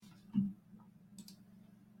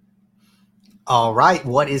All right,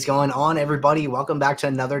 what is going on, everybody? Welcome back to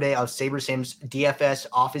another day of SaberSim's DFS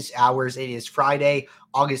office hours. It is Friday,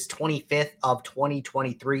 August 25th of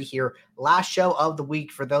 2023 here. Last show of the week.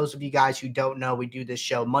 For those of you guys who don't know, we do this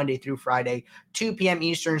show Monday through Friday, 2 p.m.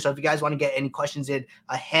 Eastern. So if you guys want to get any questions in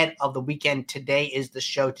ahead of the weekend, today is the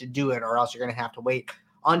show to do it, or else you're going to have to wait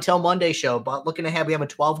until Monday show. But looking ahead, we have a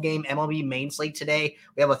 12-game MLB main slate today.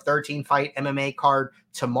 We have a 13-fight MMA card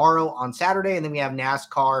tomorrow on Saturday, and then we have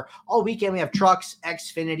NASCAR all weekend. We have trucks,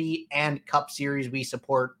 Xfinity, and Cup Series. We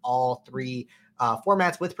support all three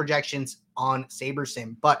formats with projections on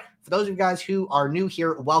SaberSim. But for those of you guys who are new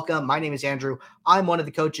here, welcome. My name is Andrew. I'm one of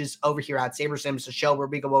the coaches over here at SaberSim. It's a show where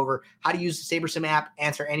we go over how to use the SaberSim app,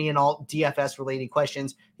 answer any and all DFS-related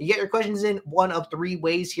questions. You get your questions in one of three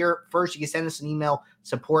ways here. First, you can send us an email,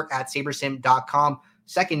 support@sabersim.com.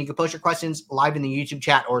 Second, you can post your questions live in the YouTube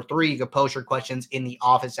chat. Or three, you can post your questions in the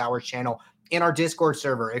office hours channel in our Discord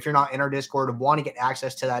server. If you're not in our Discord and want to get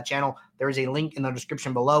access to that channel, there is a link in the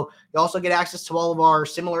description below. You also get access to all of our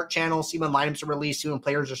similar channels. See when lineups are released, see when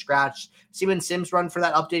players are scratched, see when Sims run for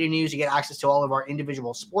that updated news. You get access to all of our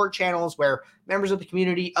individual sport channels where members of the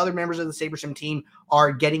community, other members of the SaberSim team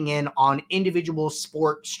are getting in on individual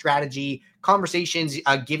sport strategy conversations,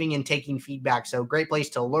 giving and taking feedback. So great place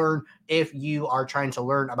to learn if you are trying to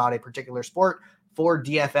learn about a particular sport for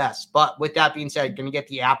DFS. But with that being said, going to get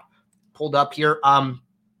the app pulled up here. Got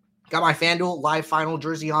my FanDuel live final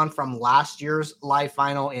jersey on from last year's live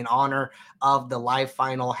final in honor of the live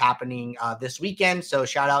final happening this weekend. So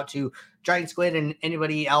shout out to Giant Squid and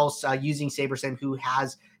anybody else using SaberSim who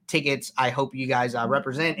has tickets. I hope you guys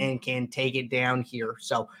represent and can take it down here.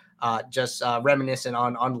 So just reminiscent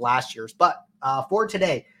on last year's. But for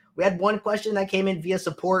today, we had one question that came in via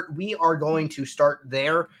support. We are going to start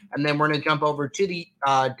there, and then we're going to jump over to the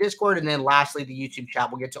Discord, and then lastly, the YouTube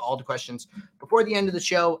chat. We'll get to all the questions before the end of the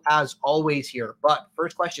show, as always here. But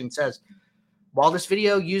first question says, while this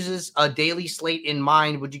video uses a daily slate in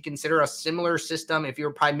mind, would you consider a similar system if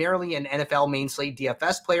you're primarily an NFL main slate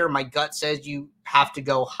DFS player? My gut says you have to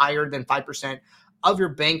go higher than 5% of your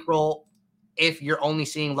bankroll if you're only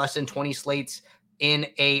seeing less than 20 slates in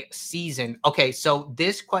a season. Okay, so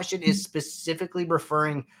this question is specifically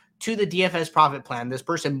referring to the DFS profit plan. This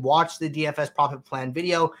person watched the DFS profit plan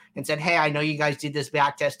video and said, hey, I know you guys did this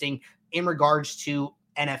back testing in regards to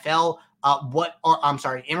NFL.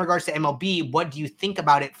 In regards to MLB, what do you think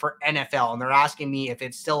about it for NFL? And they're asking me if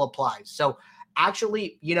it still applies. So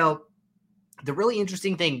actually, the really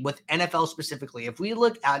interesting thing with NFL specifically, if we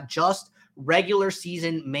look at just regular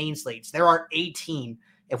season main slates, there are 18.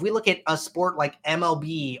 If we look at a sport like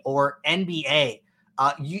MLB or NBA,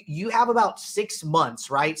 you have about 6 months,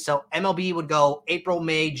 right? So MLB would go April,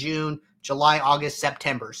 May, June, July, August,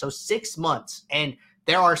 September. So 6 months. And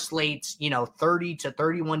there are slates, 30 to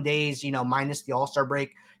 31 days, minus the All-Star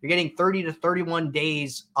break. You're getting 30 to 31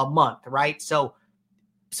 days a month, right? So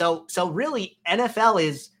really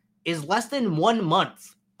NFL is less than 1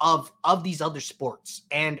 month of these other sports.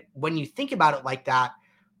 And when you think about it like that,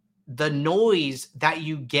 the noise that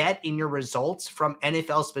you get in your results from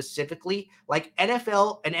NFL specifically, like an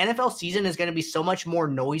NFL season is going to be so much more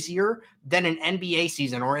noisier than an NBA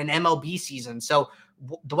season or an MLB season. So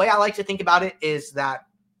the way I like to think about it is that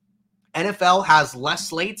NFL has less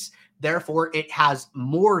slates, therefore it has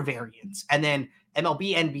more variance. And then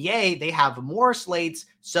MLB, NBA, they have more slates,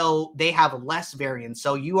 so they have less variance.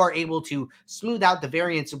 So you are able to smooth out the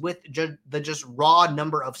variance with the just raw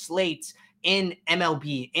number of slates in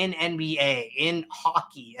MLB, in NBA, in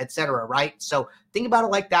hockey, etc., right? So think about it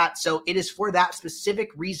like that. So it is for that specific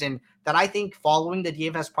reason that I think following the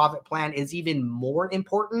DFS profit plan is even more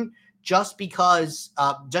important, just because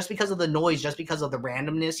of the noise, just because of the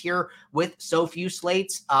randomness here with so few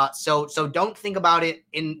slates. So don't think about it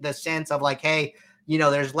in the sense of like, hey,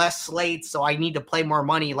 there's less slates, so I need to play more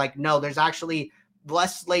money. Like, no, there's actually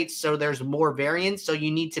less slates, so there's more variance, so you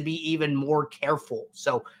need to be even more careful.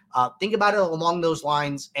 So think about it along those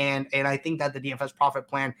lines, and I think that the DFS profit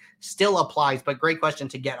plan still applies. But great question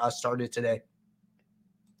to get us started today.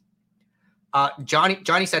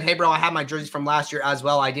 Johnny said, hey bro, I have my jerseys from last year as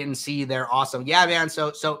well. I didn't see you there. Awesome. Yeah, man.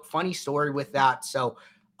 So funny story with that. So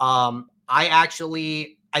I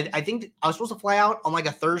think I was supposed to fly out on like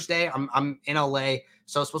a Thursday. I'm in LA,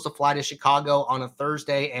 so I was supposed to fly to Chicago on a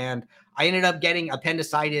Thursday, and I ended up getting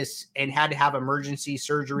appendicitis and had to have emergency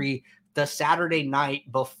surgery the Saturday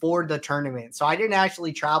night before the tournament. So I didn't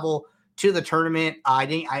actually travel to the tournament.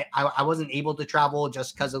 I wasn't able to travel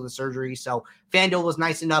just because of the surgery. So FanDuel was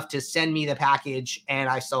nice enough to send me the package, and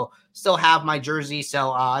I still have my jersey.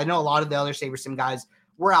 So I know a lot of the other SaberSim guys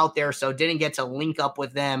were out there, so didn't get to link up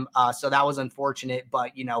with them. So that was unfortunate,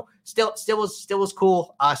 but still was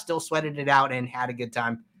cool. Still sweated it out and had a good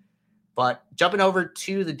time. But jumping over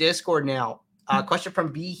to the Discord now, question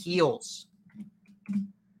from B Heels.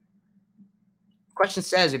 Question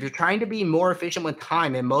says, if you're trying to be more efficient with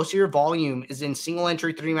time and most of your volume is in single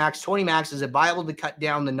entry 3 max, 20 max, is it viable to cut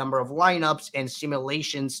down the number of lineups and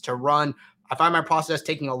simulations to run? I find my process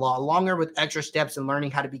taking a lot longer with extra steps and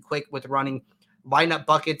learning how to be quick with running lineup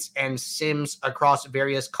buckets and sims across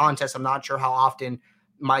various contests. I'm not sure how often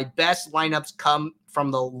my best lineups come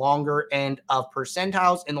from the longer end of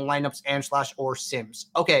percentiles in the lineups and / or sims.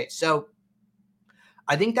 Okay, so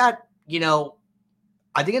I think that,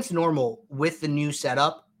 I think it's normal with the new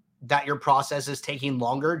setup that your process is taking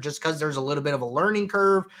longer just because there's a little bit of a learning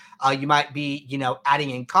curve. You might be, adding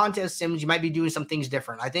in contest sims. You might be doing some things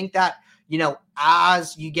different. I think that,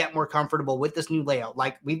 as you get more comfortable with this new layout,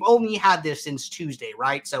 like we've only had this since Tuesday,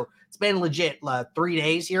 right? So it's been legit 3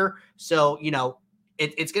 days here. So,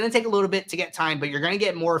 it's going to take a little bit to get time, but you're going to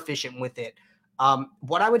get more efficient with it.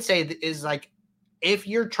 What I would say is if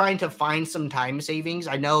you're trying to find some time savings,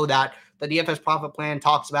 I know that the DFS profit plan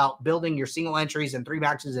talks about building your single entries and 3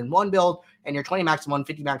 maxes in one build and your 20 max and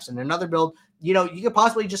 150 max in another build. You could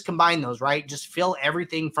possibly just combine those, right? Just fill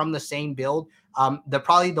everything from the same build.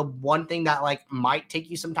 Probably the one thing that might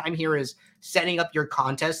take you some time here is setting up your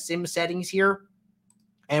contest sim settings here.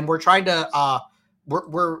 And we're trying to,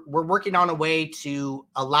 we're working on a way to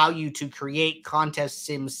allow you to create contest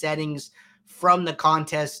sim settings from the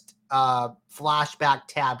contest flashback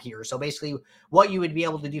tab here. So basically what you would be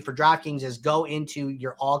able to do for DraftKings is go into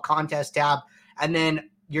your all contest tab, and then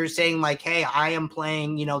you're saying hey, I am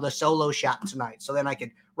playing, the solo shot tonight. So then I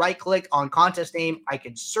could right click on contest name. I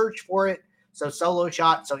could search for it. So solo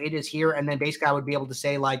shot. So it is here. And then basically I would be able to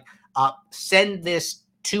say send this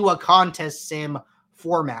to a contest sim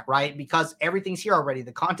format, right? Because everything's here already.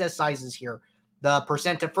 The contest size is here. The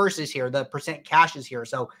percent to first is here. The percent cash is here.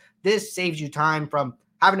 So this saves you time from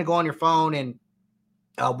having to go on your phone and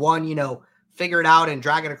figure it out and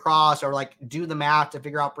drag it across, or do the math to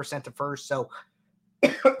figure out percent to first. So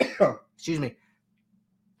excuse me.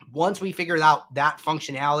 Once we figure out that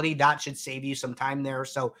functionality, that should save you some time there.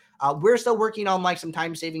 So we're still working on some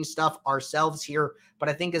time saving stuff ourselves here. But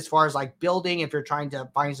I think as far as building, if you're trying to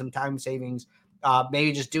find some time savings,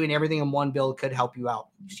 maybe just doing everything in one build could help you out.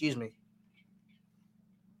 Excuse me.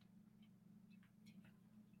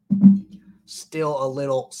 Still a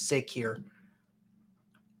little sick here.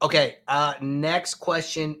 Okay, next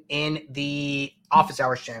question in the office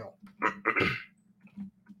hours channel.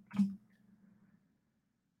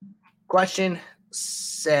 Question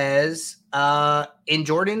says, in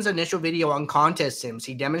Jordan's initial video on contest sims,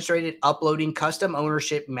 he demonstrated uploading custom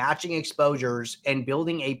ownership, matching exposures, and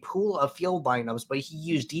building a pool of field lineups, but he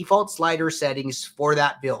used default slider settings for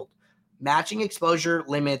that build. Matching exposure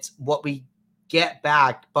limits what we get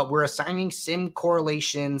back, but we're assigning sim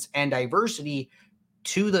correlations and diversity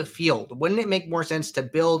to the field. Wouldn't it make more sense to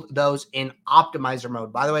build those in optimizer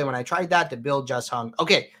mode? By the way, when I tried that, the build just hung.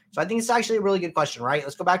 Okay, so I think it's actually a really good question, right?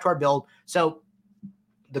 Let's go back to our build. So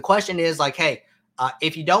the question is hey,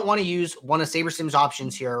 if you don't want to use one of SaberSim's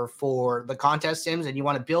options here for the contest sims and you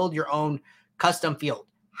want to build your own custom field,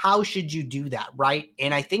 how should you do that, right?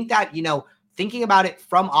 And I think that, thinking about it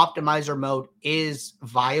from optimizer mode is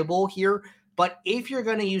viable here. But if you're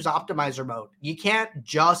going to use optimizer mode, you can't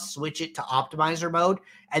just switch it to optimizer mode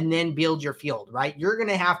and then build your field, right? You're going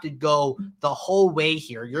to have to go the whole way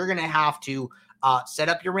here. You're going to have to set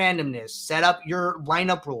up your randomness, set up your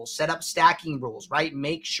lineup rules, set up stacking rules, right?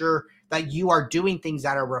 Make sure that you are doing things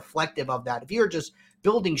that are reflective of that. If you're just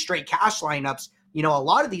building straight cash lineups, a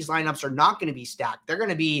lot of these lineups are not going to be stacked. They're going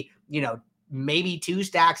to be, maybe 2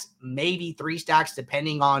 stacks, maybe 3 stacks,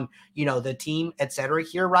 depending on, the team, etc.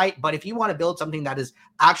 here, right? But if you want to build something that is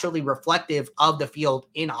actually reflective of the field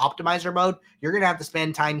in optimizer mode, you're going to have to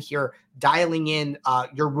spend time here dialing in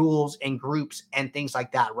your rules and groups and things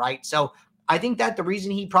like that, right? So I think that the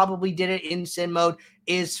reason he probably did it in sim mode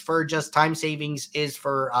is for just time savings, is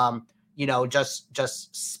for,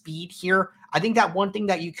 just speed here. I think that one thing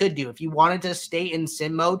that you could do if you wanted to stay in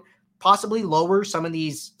sim mode, possibly lower some of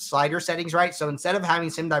these slider settings, right? So instead of having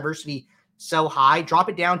sim diversity so high, drop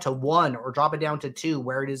it down to 1 or drop it down to 2,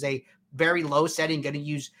 where it is a very low setting, going to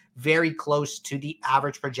use very close to the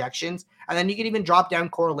average projections. And then you can even drop down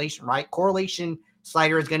correlation, right? Correlation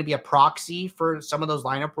slider is going to be a proxy for some of those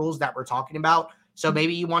lineup rules that we're talking about. So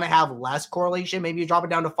maybe you want to have less correlation. Maybe you drop it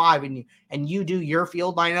down to 5 and you do your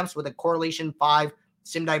field lineups with a correlation 5,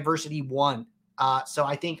 sim diversity 1. So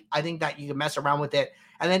I think that you can mess around with it.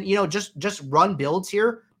 And then, just run builds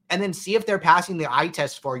here and then see if they're passing the eye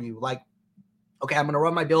test for you. Like, okay, I'm going to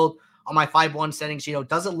run my build on my 5-1 settings.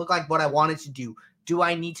 Does it look like what I wanted to do? Do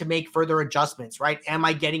I need to make further adjustments, right? Am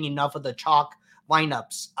I getting enough of the chalk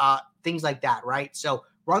lineups? Things like that, right? So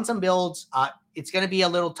run some builds. It's going to be a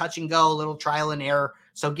little touch and go, a little trial and error.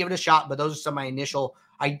 So give it a shot. But those are some of my initial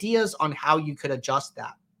ideas on how you could adjust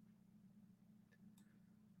that.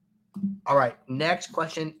 All right, next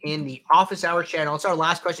question in the office hour channel. It's our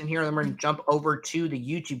last question here, and then we're going to jump over to the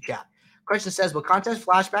YouTube chat. Question says, will contest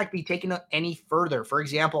flashback be taken any further? For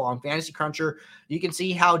example, on Fantasy Cruncher, you can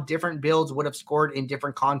see how different builds would have scored in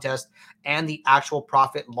different contests and the actual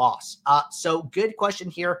profit loss. So good question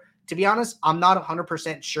here. To be honest, I'm not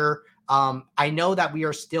 100% sure. I know that we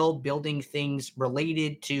are still building things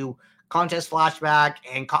related to contest flashback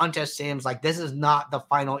and contest sims. Like, this is not the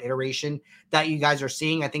final iteration that you guys are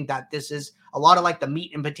seeing. I think that this is a lot of like the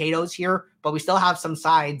meat and potatoes here, but we still have some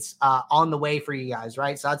sides on the way for you guys,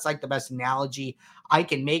 right? So that's like the best analogy I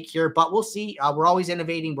can make here, but we'll see. We're always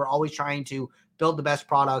innovating. We're always trying to build the best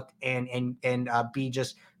product and be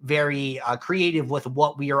just very creative with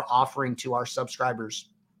what we are offering to our subscribers.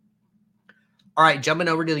 All right, jumping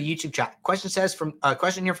over to the YouTube chat.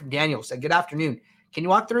 Question here from Daniel said, good afternoon. Can you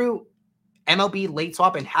walk through MLB late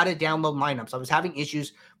swap and how to download lineups? I was having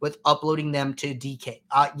issues with uploading them to DK.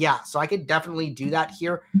 Yeah, so I could definitely do that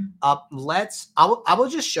here. I will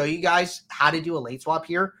just show you guys how to do a late swap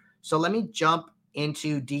here. So let me jump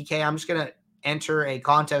into DK. I'm just going to enter a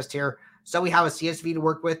contest here. So we have a CSV to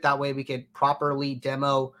work with. That way we could properly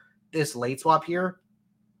demo this late swap here.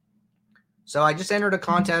 So I just entered a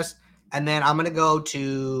contest, and then I'm going to go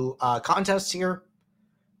to contests here.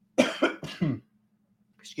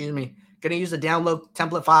 Excuse me. Going to use the download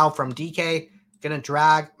template file from DK. Going to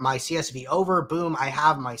drag my CSV over. Boom, I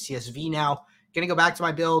have my CSV now. Going to go back to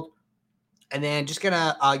my build, and then just going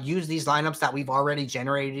to use these lineups that we've already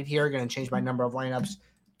generated here. Going to change my number of lineups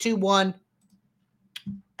to 1,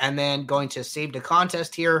 and then going to save the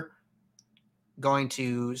contest here. Going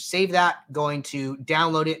to save that. Going to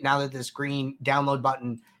download it now that this green download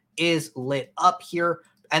button is lit up here.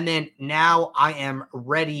 And then now I am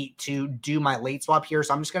ready to do my late swap here.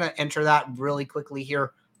 So I'm just going to enter that really quickly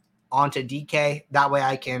here onto DK. That way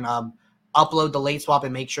I can upload the late swap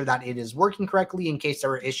and make sure that it is working correctly in case there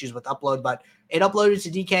were issues with upload. But it uploaded to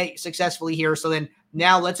DK successfully here. So then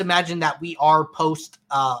now let's imagine that we are post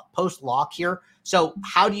lock here. So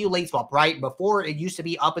how do you late swap, right? Before, it used to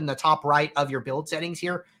be up in the top right of your build settings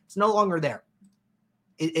here. It's no longer there.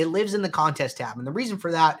 It lives in the contest tab. And the reason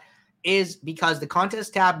for that is because the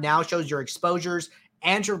contest tab now shows your exposures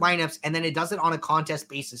and your lineups, and then it does it on a contest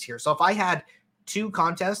basis here. So if I had 2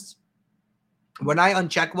 contests, when I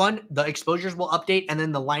uncheck one, the exposures will update, and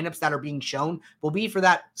then the lineups that are being shown will be for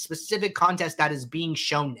that specific contest that is being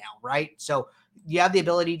shown now, right? So you have the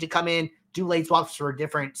ability to come in, do late swaps for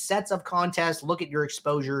different sets of contests, look at your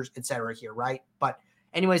exposures, etc. here, right? But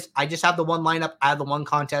anyways, I just have the one lineup. I have the one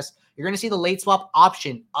contest. You're going to see the late swap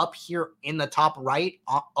option up here in the top right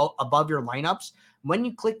above your lineups. When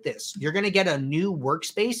you click this, you're going to get a new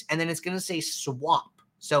workspace, and then it's going to say swap.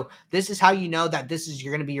 So this is how you know that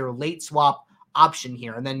you're going to be your late swap option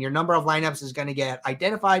here. And then your number of lineups is going to get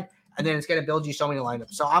identified, and then it's going to build you so many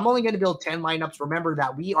lineups. So I'm only going to build 10 lineups. Remember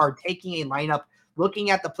that we are taking a lineup, looking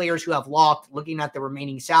at the players who have locked, looking at the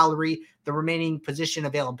remaining salary, the remaining position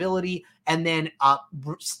availability, and then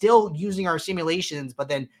still using our simulations, but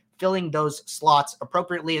then filling those slots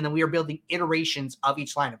appropriately. And then we are building iterations of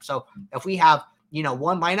each lineup. So if we have,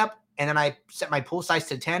 one lineup, and then I set my pool size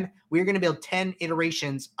to 10, we're going to build 10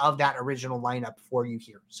 iterations of that original lineup for you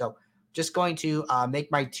here. So just going to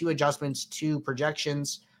make my 2 adjustments to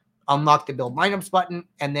projections, unlock the build lineups button,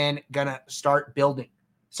 and then going to start building.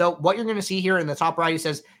 So what you're going to see here in the top right, it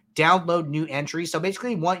says download new entry. So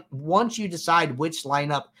basically once you decide which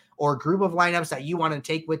lineup or group of lineups that you want to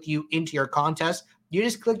take with you into your contest, you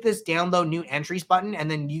just click this download new entries button, and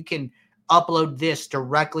then you can upload this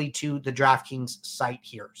directly to the DraftKings site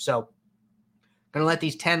here. So I'm going to let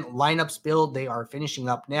these 10 lineups build. They are finishing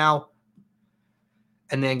up now.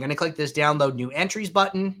 And then going to click this download new entries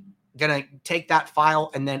button. Going to take that file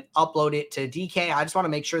and then upload it to DK. I just want to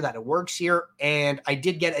make sure that it works here. And I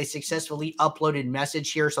did get a successfully uploaded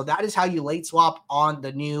message here. So that is how you late swap on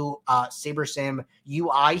the new SaberSim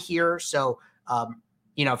UI here. So,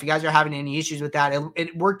 if you guys are having any issues with that,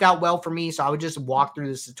 it worked out well for me. So I would just walk through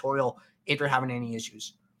this tutorial if you're having any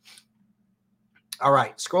issues. All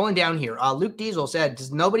right, scrolling down here. Luke Diesel said,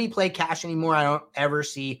 does nobody play cash anymore? I don't ever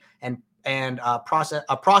see a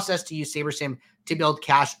process to use SaberSim to build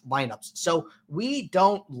cash lineups. So we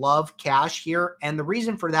don't love cash here. And the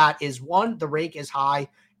reason for that is, 1, the rake is high,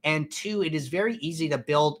 And two, it is very easy to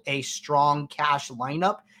build a strong cash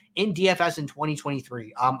lineup in DFS in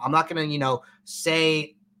 2023. I'm not going to,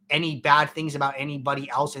 say any bad things about anybody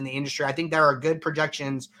else in the industry. I think there are good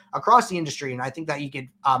projections across the industry, and I think that you could,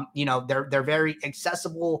 they're very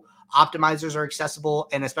accessible. Optimizers are accessible,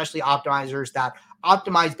 and especially optimizers that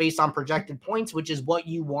optimize based on projected points, which is what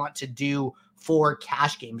you want to do for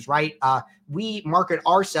cash games, right? We market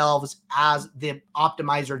ourselves as the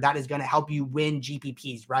optimizer that is going to help you win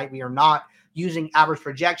GPPs, right? We are not using average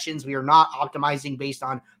projections. We are not optimizing based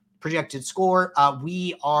on projected score.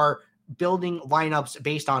 We are building lineups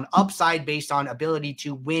based on upside, based on ability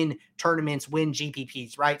to win tournaments, win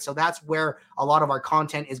GPPs, right? So that's where a lot of our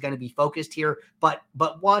content is going to be focused here. But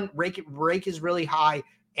one, rake is really high,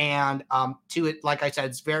 and two, it, like I said,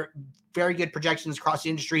 it's very, very good projections across the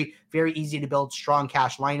industry. Very easy to build strong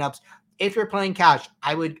cash lineups. If you're playing cash,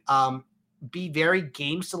 I would be very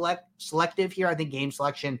selective here. I think game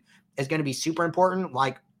selection is going to be super important.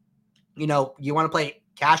 Like, you want to play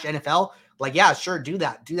cash NFL, like, yeah, sure, do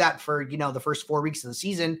that. Do that for, the first 4 weeks of the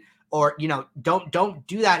season, or, don't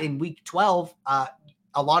do that in week 12.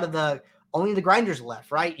 A lot of only the grinders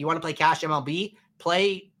left, right? You want to play cash MLB,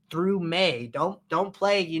 play through May. Don't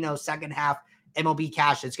play, second half MLB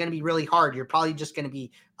cash. It's going to be really hard. You're probably just going to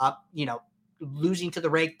be, losing to the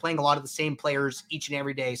rake, playing a lot of the same players each and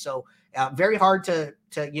every day. So very hard to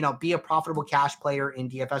be a profitable cash player in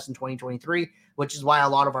DFS in 2023, which is why a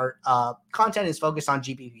lot of our content is focused on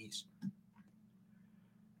GPPs.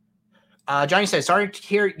 Johnny says, sorry to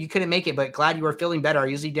hear you couldn't make it, but glad you are feeling better. I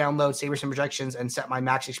usually download SaberSim projections and set my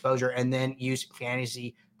max exposure and then use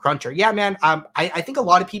Fantasy Cruncher. Yeah, man. I think a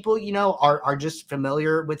lot of people, are just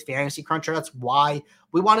familiar with Fantasy Cruncher. That's why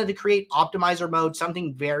we wanted to create optimizer mode,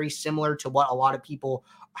 something very similar to what a lot of people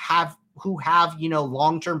who have,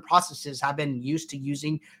 long-term processes have been used to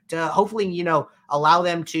using to hopefully, allow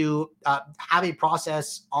them to have a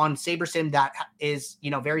process on SaberSim that is,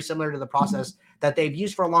 very similar to the process that they've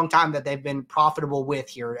used for a long time, that they've been profitable with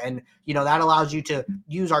here. And, that allows you to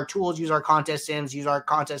use our tools, use our contest sims, use our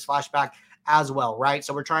contest flashback as well, right?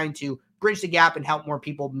 So we're trying to bridge the gap and help more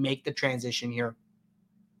people make the transition here.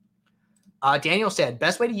 Daniel said,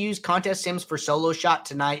 best way to use contest sims for solo shot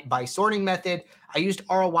tonight by sorting method. I used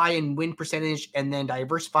ROI and win percentage and then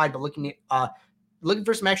diversified, but looking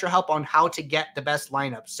for some extra help on how to get the best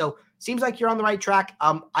lineups. So seems like you're on the right track.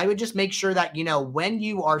 I would just make sure that, when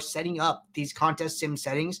you are setting up these contest sim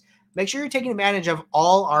settings, make sure you're taking advantage of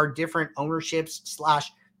all our different ownerships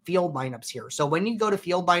 / field lineups here. So when you go to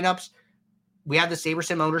field lineups, we have the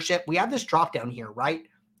SaberSim ownership. We have this drop down here, right?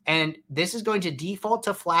 And this is going to default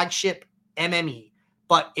to flagship MME.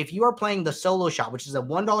 But if you are playing the solo shot, which is a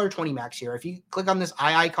 $1.20 max here, if you click on this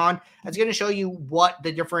eye icon, it's going to show you what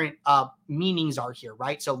the different meanings are here,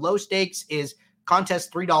 right? So low stakes is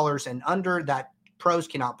contest $3 and under that pros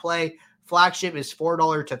cannot play. Flagship is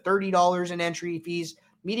 $4 to $30 in entry fees.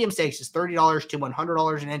 Medium stakes is $30 to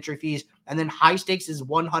 $100 in entry fees. And then high stakes is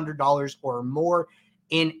 $100 or more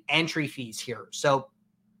in entry fees here. So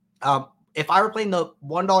if I were playing the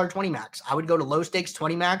 $1.20 max, I would go to low stakes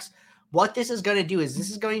 20 max. What this is going to do is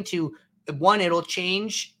this is going to, one, it'll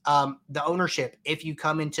change the ownership if you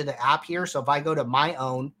come into the app here. So if I go to my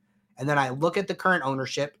own and then I look at the current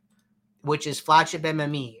ownership, which is flagship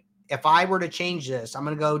MME, if I were to change this, I'm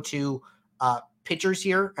going to go to pitchers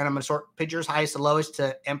here, and I'm going to sort pitchers highest to lowest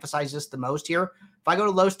to emphasize this the most here. If I go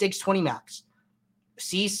to low stakes 20 max,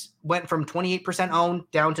 Cease went from 28% owned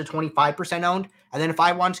down to 25% owned. And then if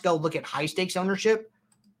I want to go look at high stakes ownership,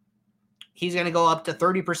 he's going to go up to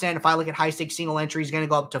 30%. If I look at high stakes single entry, he's going to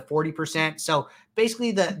go up to 40%. So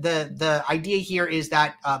basically the idea here is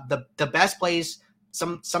that the best plays,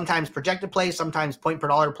 sometimes projected plays, sometimes point per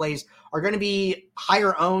dollar plays, are going to be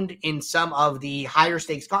higher owned in some of the higher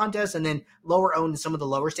stakes contests and then lower owned in some of the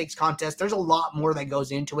lower stakes contests. There's a lot more that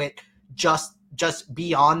goes into it just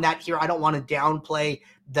beyond that here. I don't want to downplay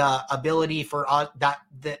the ability for us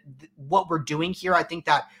what we're doing here. I think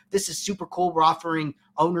that this is super cool. We're offering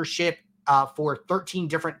ownership for 13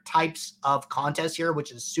 different types of contests here,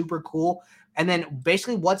 which is super cool. And then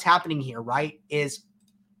basically what's happening here, right, is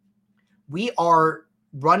we are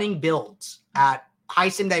running builds at high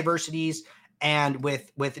sim diversities and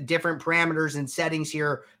with different parameters and settings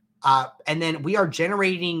here. And then we are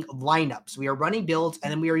generating lineups. We are running builds,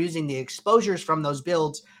 and then we are using the exposures from those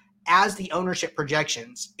builds as the ownership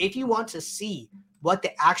projections. If you want to see what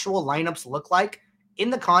the actual lineups look like,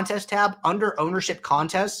 in the contest tab under ownership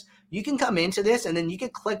contests, you can come into this and then you can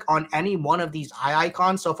click on any one of these eye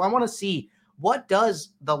icons. So if I want to see what does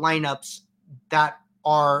the lineups that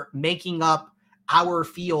are making up our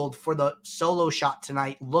field for the solo shot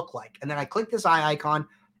tonight look like, and then I click this eye icon,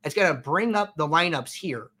 it's going to bring up the lineups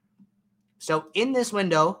here. So in this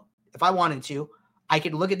window, if I wanted to, I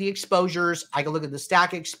could look at the exposures. I could look at the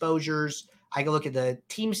stack exposures. I could look at the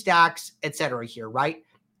team stacks, etc. here, right?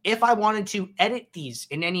 If I wanted to edit these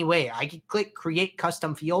in any way, I could click create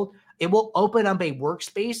custom field. It will open up a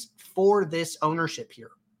workspace for this ownership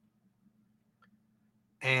here.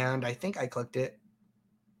 And I think I clicked it.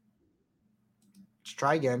 Let's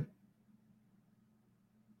try again.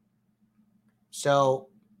 So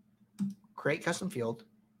create custom field.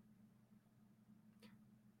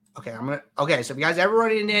 Okay, so if you guys ever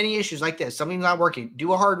run into any issues like this, something's not working,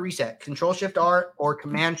 do a hard reset. Control-Shift-R or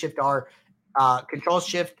Command-Shift-R.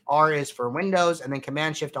 Control-Shift-R is for Windows, and then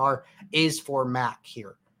Command-Shift-R is for Mac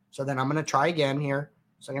here. So then I'm going to try again here.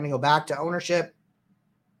 So I'm going to go back to ownership.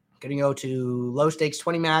 I'm going to go to low stakes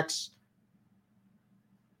 20 max.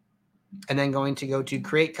 And then going to go to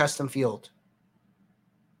create custom field.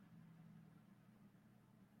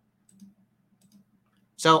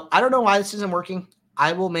 So I don't know why this isn't working.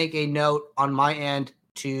 I will make a note on my end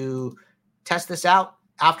to test this out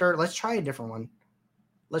after. Let's try a different one.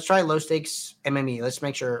 Let's try low stakes MME. Let's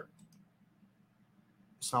make sure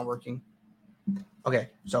it's not working. Okay,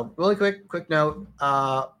 so really quick note.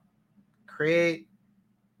 Create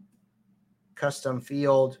custom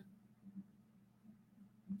field.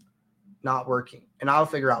 Not working. And I'll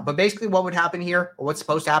figure out. But basically what would happen here, or what's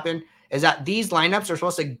supposed to happen, is that these lineups are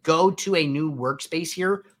supposed to go to a new workspace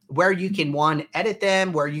here where you can, one, edit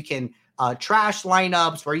them, where you can trash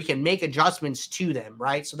lineups, where you can make adjustments to them,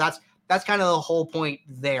 right? So that's kind of the whole point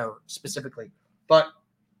there specifically. But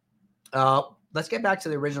let's get back to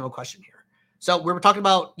the original question here. So we were talking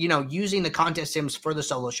about, using the contest sims for the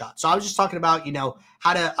solo shot. So I was just talking about,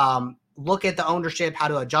 how to look at the ownership, how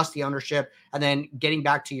to adjust the ownership, and then getting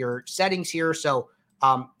back to your settings here. So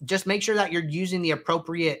just make sure that you're using the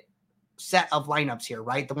appropriate set of lineups here,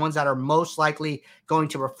 right? The ones that are most likely going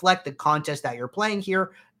to reflect the contest that you're playing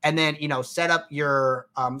here. And then, set up your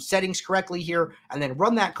settings correctly here, and then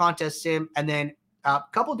run that contest sim. And then a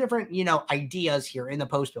couple different, ideas here in the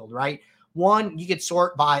post build, right? One, you could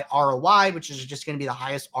sort by ROI, which is just going to be the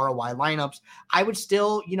highest ROI lineups. I would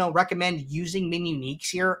still, recommend using min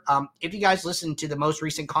uniques here. If you guys listen to the most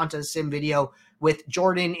recent contest sim video with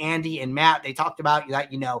Jordan, Andy, and Matt, they talked about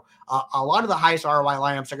that, a lot of the highest ROI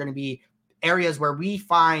lineups are going to be areas where we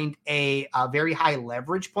find a very high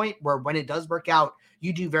leverage point where when it does work out,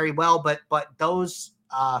 you do very well. But those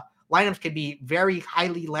lineups could be very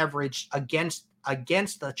highly leveraged against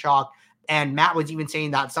the chalk. And Matt was even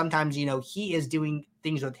saying that sometimes, he is doing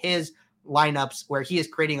things with his lineups where he is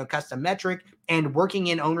creating a custom metric and working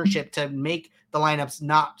in ownership to make the lineups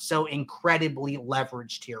not so incredibly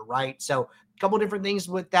leveraged here, right? So a couple different things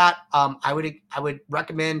with that. I would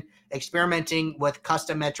recommend experimenting with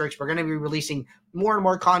custom metrics. We're going to be releasing more and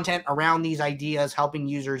more content around these ideas, helping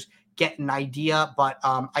users get an idea. But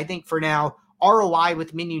I think for now, ROI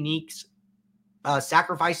with min uniques,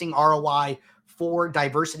 sacrificing ROI for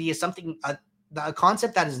diversity is something, a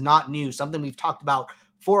concept that is not new, something we've talked about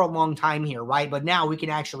for a long time here, right? But now we can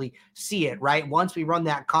actually see it, right? Once we run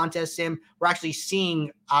that contest sim, we're actually seeing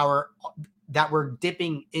that we're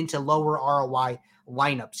dipping into lower ROI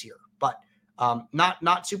lineups here. But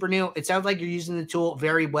not super new. It sounds like you're using the tool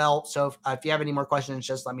very well. So if you have any more questions,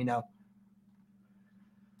 just let me know.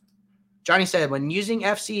 Johnny said, when using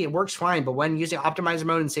FC, it works fine, but when using optimizer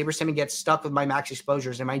mode and Saber Sim, it gets stuck with my max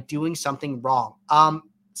exposures. Am I doing something wrong?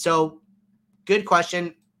 So good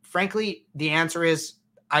question. Frankly, the answer is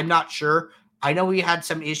I'm not sure. I know we had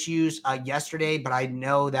some issues yesterday, but I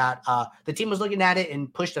know that the team was looking at it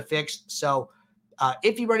and pushed a fix. So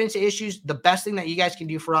if you run into issues, the best thing that you guys can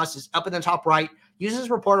do for us is up in the top right, use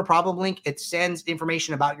this report a problem link. It sends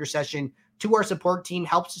information about your session to our support team,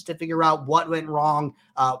 helps us to figure out what went wrong,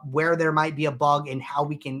 where there might be a bug, and how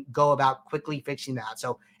we can go about quickly fixing that.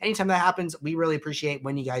 So anytime that happens, we really appreciate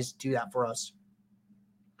when you guys do that for us.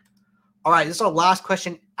 All right, this is our last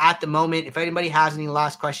question at the moment. If anybody has any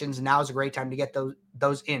last questions, now is a great time to get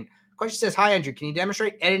those in. Question says, hi, Andrew. Can you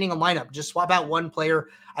demonstrate editing a lineup? Just swap out one player.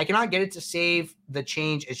 I cannot get it to save the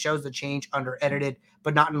change. It shows the change under edited,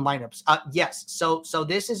 but not in lineups. Yes. So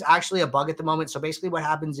this is actually a bug at the moment. So basically what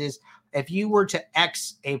happens is if you were to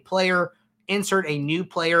X a player, insert a new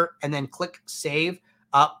player, and then click save,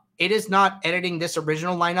 it is not editing this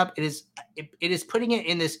original lineup. It is putting it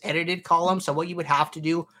in this edited column. So what you would have to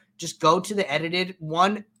do, just go to the edited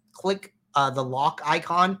one, click the lock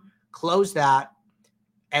icon, close that,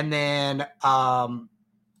 and then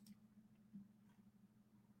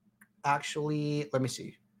actually, let me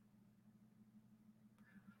see.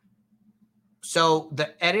 So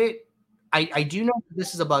the edit I do know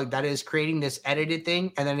this is a bug that is creating this edited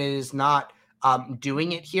thing, and then it is not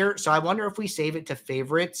doing it here. So I wonder if we save it to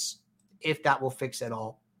favorites, if that will fix it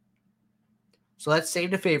all. So let's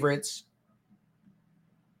save to favorites.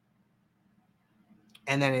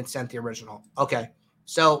 And then it sent the original. Okay.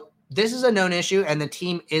 So this is a known issue, and the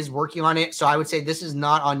team is working on it. So I would say this is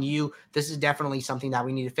not on you. This is definitely something that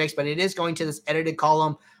we need to fix, but it is going to this edited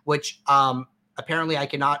column, which apparently I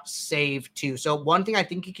cannot save to. So one thing I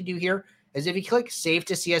think you could do here is if you click save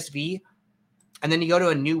to CSV, and then you go to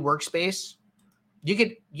a new workspace, you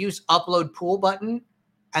could use upload pool button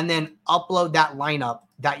and then upload that lineup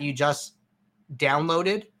that you just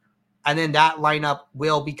downloaded. And then that lineup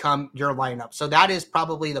will become your lineup. So that is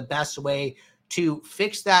probably the best way to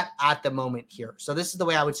fix that at the moment here. So this is the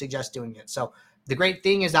way I would suggest doing it. So the great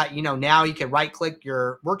thing is that, now you can right click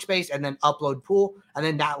your workspace and then upload pool, and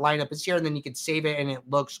then that lineup is here, and then you can save it and it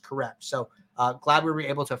looks correct. So glad we were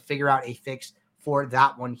able to figure out a fix for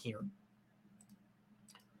that one here.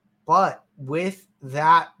 But with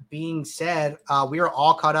that being said, we are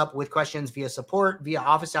all caught up with questions via support, via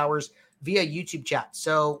office hours, via YouTube chat.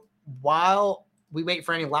 So while we wait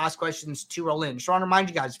for any last questions to roll in, just want to remind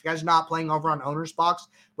you guys, if you guys are not playing over on Owner's Box,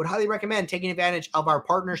 would highly recommend taking advantage of our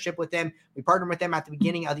partnership with them. We partnered with them at the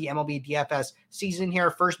beginning of the MLB DFS season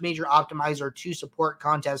here, first major optimizer to support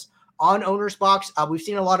contests on Owner's Box. We've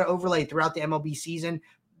seen a lot of overlay throughout the MLB season.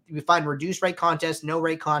 We find reduced rate contests, no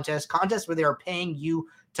rate contests, contests where they are paying you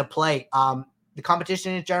to play. The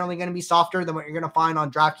competition is generally going to be softer than what you're going to find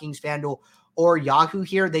on DraftKings, FanDuel, or Yahoo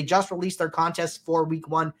here. They just released their contest for week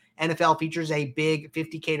 1. NFL features a big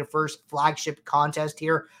 50K to first flagship contest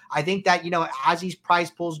here. I think that, as these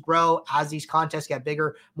prize pools grow, as these contests get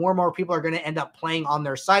bigger, more and more people are going to end up playing on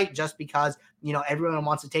their site just because, everyone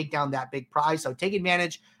wants to take down that big prize. So take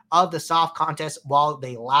advantage of the soft contests while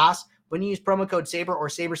they last. When you use promo code SABRE or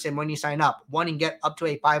SaberSim when you sign up, 1, you can get up to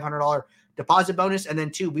a $500 deposit bonus, and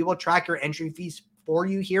then 2, we will track your entry fees for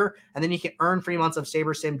you here, and then you can earn free months of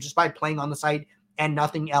SaberSim just by playing on the site and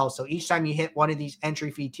nothing else. So each time you hit one of these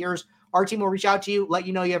entry fee tiers, our team will reach out to you, let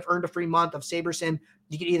you know you have earned a free month of SaberSim.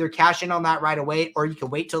 You can either cash in on that right away, or you can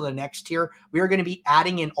wait till the next tier. We are going to be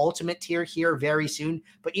adding an ultimate tier here very soon.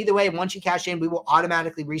 But either way, once you cash in, we will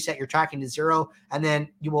automatically reset your tracking to 0, and then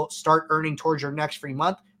you will start earning towards your next free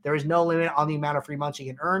month. There is no limit on the amount of free months you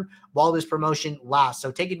can earn while this promotion lasts.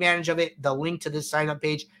 So take advantage of it. The link to this sign-up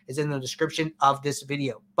page is in the description of this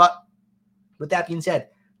video. But with that being said,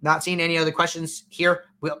 not seeing any other questions here,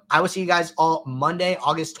 I will see you guys all Monday,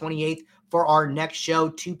 August 28th for our next show,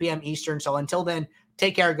 2 p.m. Eastern. So until then,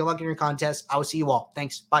 take care. Good luck in your contest. I will see you all.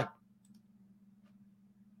 Thanks. Bye.